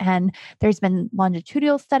world. And there's been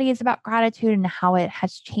longitudinal studies about gratitude and how it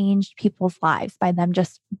has changed people's lives by them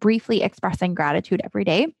just briefly expressing gratitude every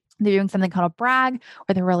day. They're doing something called a brag,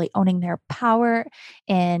 where they're really owning their power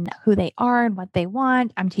in who they are and what they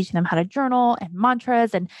want. I'm teaching them how to journal and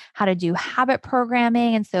mantras and how to do habit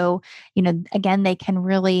programming. And so, again, they can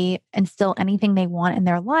really instill anything they want in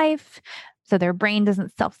their life, so their brain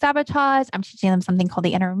doesn't self-sabotage. I'm teaching them something called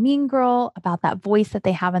the inner mean girl, about that voice that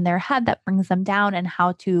they have in their head that brings them down and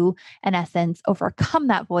how to, in essence, overcome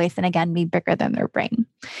that voice and, again, be bigger than their brain.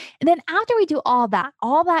 And then after we do all that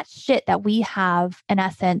shit that we have, in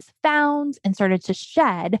essence, found and started to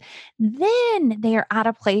shed, then they are at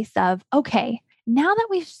a place of, okay, now that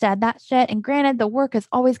we've shed that shit, and granted, the work is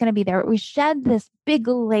always going to be there, we shed this big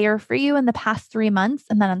layer for you in the past 3 months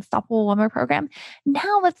in that Unstoppable Woman program.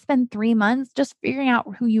 Now let's spend 3 months just figuring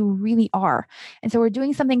out who you really are. And so we're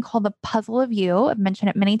doing something called the puzzle of you. I've mentioned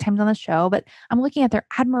it many times on the show, but I'm looking at their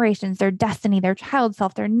admirations, their destiny, their child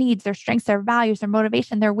self, their needs, their strengths, their values, their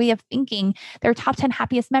motivation, their way of thinking, their top 10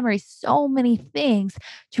 happiest memories, so many things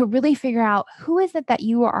to really figure out who is it that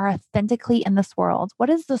you are authentically in this world? What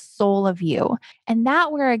is the soul of you? And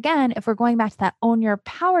that where, again, if we're going back to that own your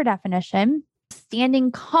power definition,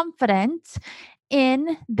 standing confident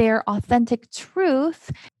in their authentic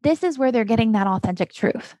truth, this is where they're getting that authentic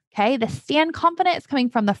truth. Okay. The stand confident is coming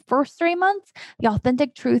from the first 3 months. The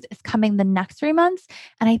authentic truth is coming the next 3 months.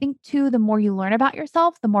 And I think too, the more you learn about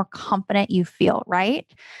yourself, the more confident you feel, right?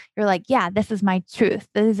 You're like, yeah, this is my truth.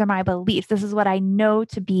 These are my beliefs. This is what I know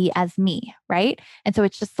to be as me, right? And so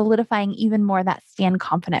it's just solidifying even more that stand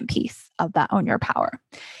confident piece of that own your power.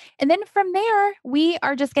 And then from there, we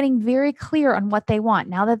are just getting very clear on what they want.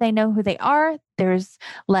 Now that they know who they are, there's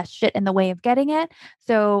less shit in the way of getting it.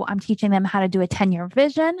 So I'm teaching them how to do a 10-year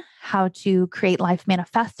vision. how to create life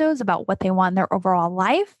manifestos about what they want in their overall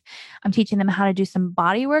life. I'm teaching them how to do some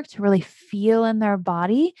body work to really feel in their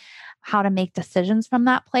body, how to make decisions from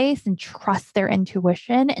that place and trust their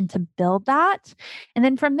intuition and to build that. And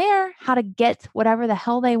then from there, how to get whatever the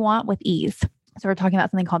hell they want with ease. So we're talking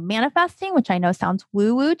about something called manifesting, which I know sounds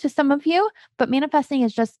woo-woo to some of you, but manifesting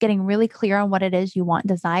is just getting really clear on what it is you want,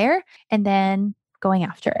 desire, and then going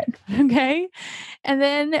after it. Okay. And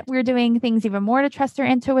then we're doing things even more to trust their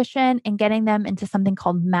intuition and getting them into something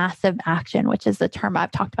called massive action, which is the term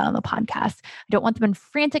I've talked about on the podcast. I don't want them in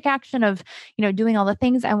frantic action of, doing all the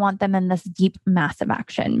things. I want them in this deep, massive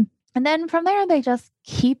action. And then from there, they just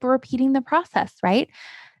keep repeating the process, right?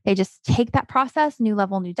 They just take that process, new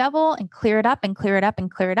level, new devil, and clear it up and clear it up and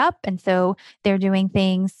clear it up. And so they're doing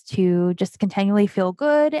things to just continually feel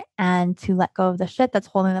good and to let go of the shit that's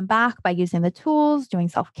holding them back by using the tools, doing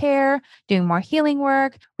self-care, doing more healing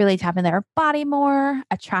work, really tapping their body more,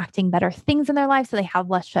 attracting better things in their life so they have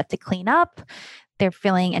less shit to clean up. They're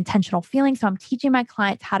feeling intentional feelings. So I'm teaching my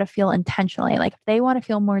clients how to feel intentionally. Like if they want to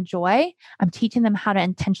feel more joy, I'm teaching them how to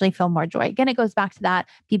intentionally feel more joy. Again, it goes back to that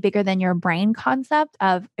be bigger than your brain concept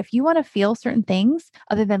of if you want to feel certain things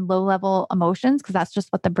other than low level emotions, because that's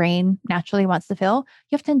just what the brain naturally wants to feel,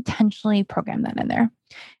 you have to intentionally program that in there.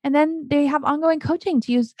 And then they have ongoing coaching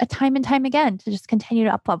to use a time and time again to just continue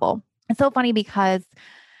to up level. It's so funny because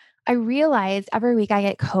I realized every week I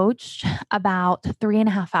get coached about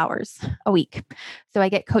 3.5 hours a week. So I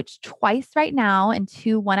get coached twice right now in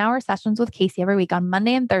 2 1-hour sessions with Kaycee every week. On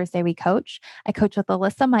Monday and Thursday, we coach. I coach with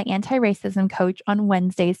Alyssa, my anti-racism coach, on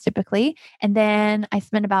Wednesdays typically. And then I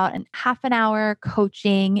spend about half an hour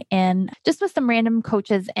coaching in just with some random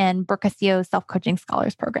coaches in Brooke Castillo's Self-Coaching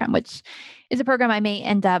Scholars Program, which is a program I may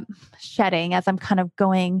end up shedding as I'm kind of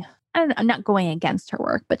going I'm not going against her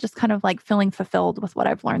work, but just kind of like feeling fulfilled with what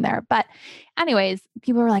I've learned there. But anyways,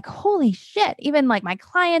 people are like, holy shit. Even like my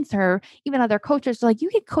clients or even other coaches are like, you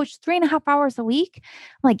get coached 3.5 hours a week.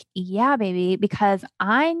 I'm like, yeah, baby, because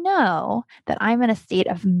I know that I'm in a state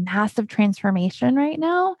of massive transformation right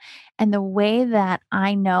now. And the way that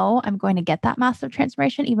I know I'm going to get that massive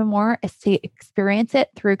transformation even more is to experience it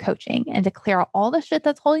through coaching and to clear out all the shit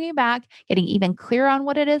that's holding you back, getting even clearer on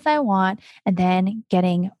what it is I want, and then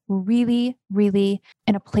getting really, really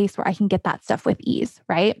in a place where I can get that stuff with ease,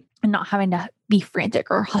 right? And not having to be frantic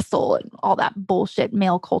or hustle and all that bullshit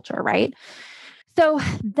male culture, right? So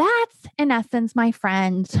that's in essence, my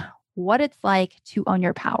friend, what it's like to own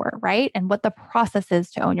your power, right? And what the process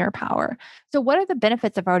is to own your power. So what are the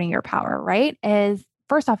benefits of owning your power, right? Is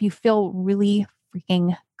first off, you feel really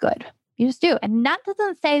freaking good. You just do. And that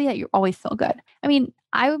doesn't say that you always feel good. I mean,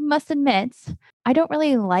 I must admit, I don't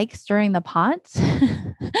really like stirring the pot.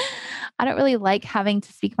 I don't really like having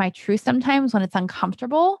to speak my truth sometimes when it's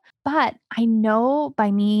uncomfortable. But I know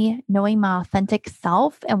by me knowing my authentic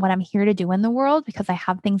self and what I'm here to do in the world, because I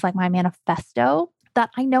have things like my manifesto,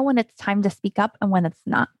 that I know when it's time to speak up and when it's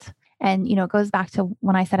not. And, it goes back to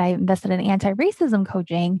when I said I invested in anti-racism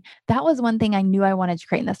coaching. That was one thing I knew I wanted to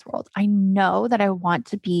create in this world. I know that I want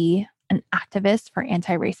to be an activist for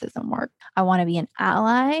anti-racism work. I want to be an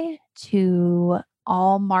ally to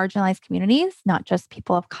all marginalized communities, not just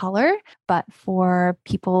people of color, but for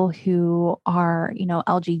people who are,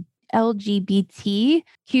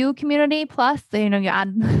 LGBTQ community plus, you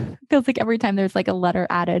add, feels like every time there's like a letter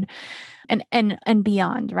added and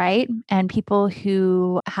beyond, right? And people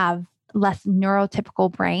who have less neurotypical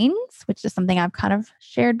brains, which is something I've kind of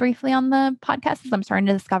shared briefly on the podcast, is I'm starting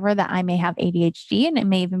to discover that I may have ADHD and it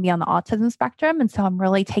may even be on the autism spectrum. And so I'm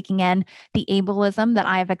really taking in the ableism that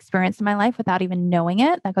I've experienced in my life without even knowing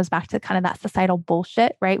it. That goes back to kind of that societal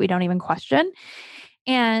bullshit, right? We don't even question.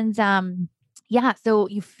 And so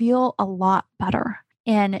you feel a lot better.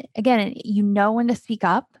 And again, you know when to speak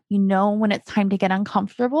up, you know when it's time to get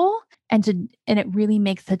uncomfortable and it really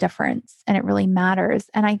makes a difference and it really matters.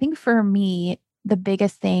 And I think for me, the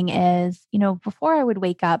biggest thing is, before I would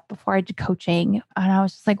wake up, before I did coaching, and I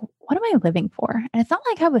was just like, what am I living for? And it's not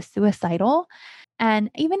like I was suicidal. And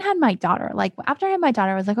I even had my daughter, like after I had my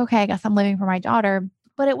daughter, I was like, okay, I guess I'm living for my daughter.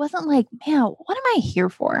 But it wasn't like, man, what am I here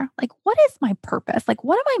for? Like, what is my purpose? Like,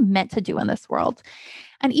 what am I meant to do in this world?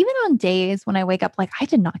 And even on days when I wake up, like I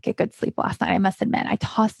did not get good sleep last night, I must admit, I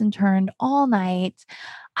tossed and turned all night.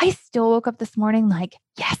 I still woke up this morning like,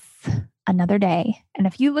 yes, another day. And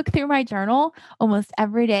if you look through my journal, almost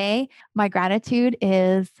every day, my gratitude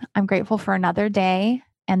is I'm grateful for another day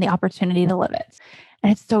and the opportunity to live it.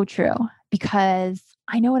 And it's so true because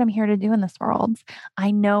I know what I'm here to do in this world.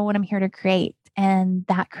 I know what I'm here to create. And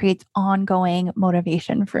that creates ongoing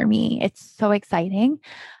motivation for me. It's so exciting.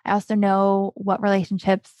 I also know what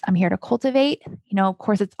relationships I'm here to cultivate. Of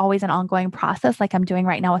course, it's always an ongoing process, like I'm doing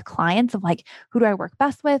right now with clients of like, who do I work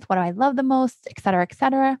best with? What do I love the most, et cetera, et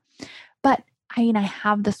cetera. But I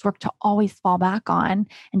have this work to always fall back on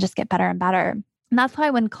and just get better and better. And that's why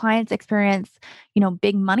when clients experience,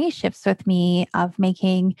 big money shifts with me of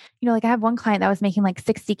making, like I have one client that was making like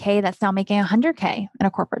 60K that's now making 100K in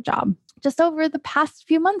a corporate job. Just over the past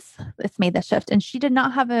few months, it's made the shift. And she did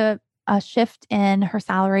not have a shift in her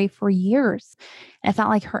salary for years. And it's not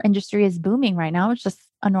like her industry is booming right now. It's just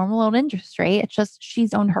a normal old industry. It's just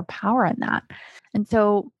she's owned her power in that. And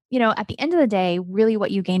so, at the end of the day, really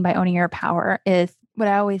what you gain by owning your power is what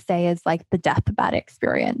I always say is like the deathbed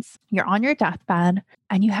experience. You're on your deathbed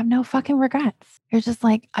and you have no fucking regrets. You're just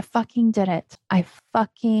like, I fucking did it. I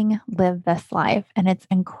fucking lived this life and it's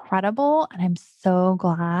incredible. And I'm so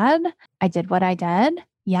glad I did what I did.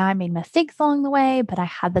 Yeah, I made mistakes along the way, but I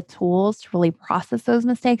had the tools to really process those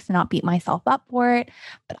mistakes and not beat myself up for it.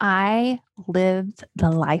 But I lived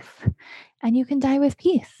the life. And you can die with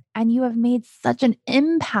peace. And you have made such an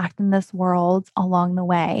impact in this world along the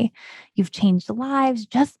way. You've changed lives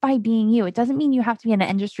just by being you. It doesn't mean you have to be in an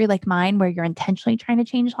industry like mine where you're intentionally trying to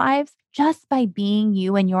change lives. Just by being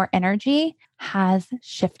you and your energy has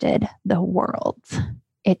shifted the world.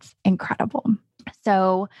 It's incredible.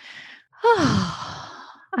 So,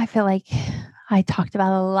 I feel like I talked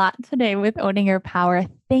about a lot today with owning your power.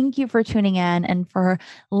 Thank you for tuning in and for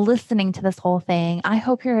listening to this whole thing. I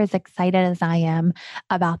hope you're as excited as I am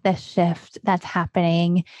about this shift that's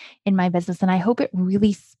happening in my business. And I hope it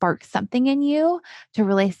really sparks something in you to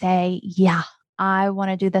really say, yeah, I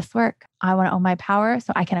want to do this work. I want to own my power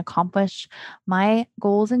so I can accomplish my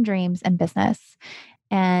goals and dreams in business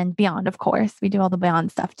and beyond. Of course, we do all the beyond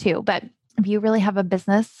stuff too, but if you really have a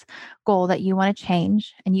business goal that you want to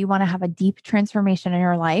change and you want to have a deep transformation in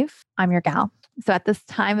your life, I'm your gal. So at this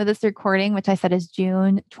time of this recording, which I said is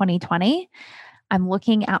June 2020, I'm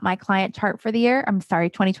looking at my client chart for the year.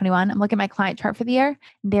 2021. I'm looking at my client chart for the year.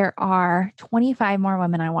 There are 25 more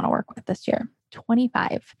women I want to work with this year.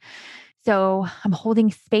 25. So I'm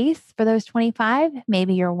holding space for those 25.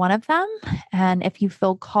 Maybe you're one of them. And if you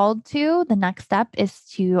feel called to, the next step is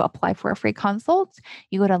to apply for a free consult.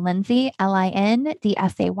 You go to Lindsay,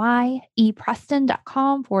 LINDSAY,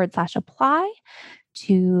 epreston.com/apply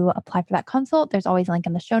to apply for that consult. There's always a link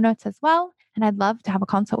in the show notes as well. And I'd love to have a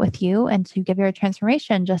consult with you and to give your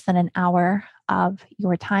transformation just in an hour of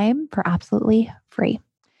your time for absolutely free.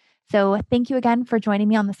 So thank you again for joining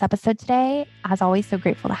me on this episode today. As always, so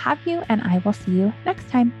grateful to have you, and I will see you next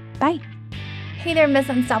time. Bye. Hey there, Miss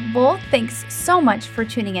Unstoppable. Thanks so much for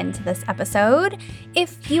tuning in to this episode.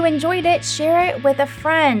 If you enjoyed it, share it with a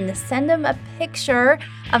friend. Send them a picture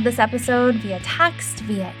of this episode via text,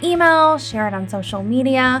 via email, share it on social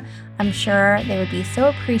media. I'm sure they would be so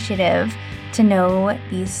appreciative to know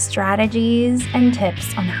these strategies and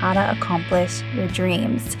tips on how to accomplish your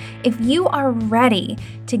dreams. If you are ready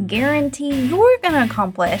to guarantee you're going to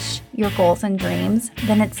accomplish your goals and dreams,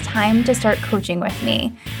 then it's time to start coaching with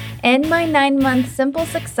me. In my 9-month Simple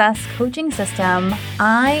Success coaching system,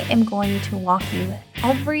 I am going to walk you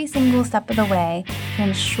every single step of the way to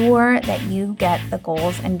ensure that you get the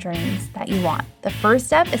goals and dreams that you want. The first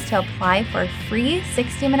step is to apply for a free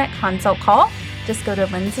 60-minute consult call. Just go to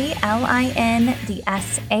Lindsay, LINDSAY,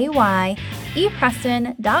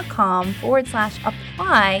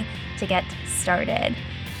 epreston.com/apply to get started.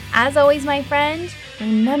 As always, my friend,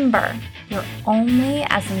 remember, you're only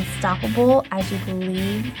as unstoppable as you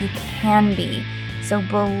believe you can be. So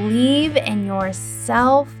believe in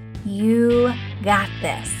yourself. You got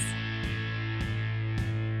this.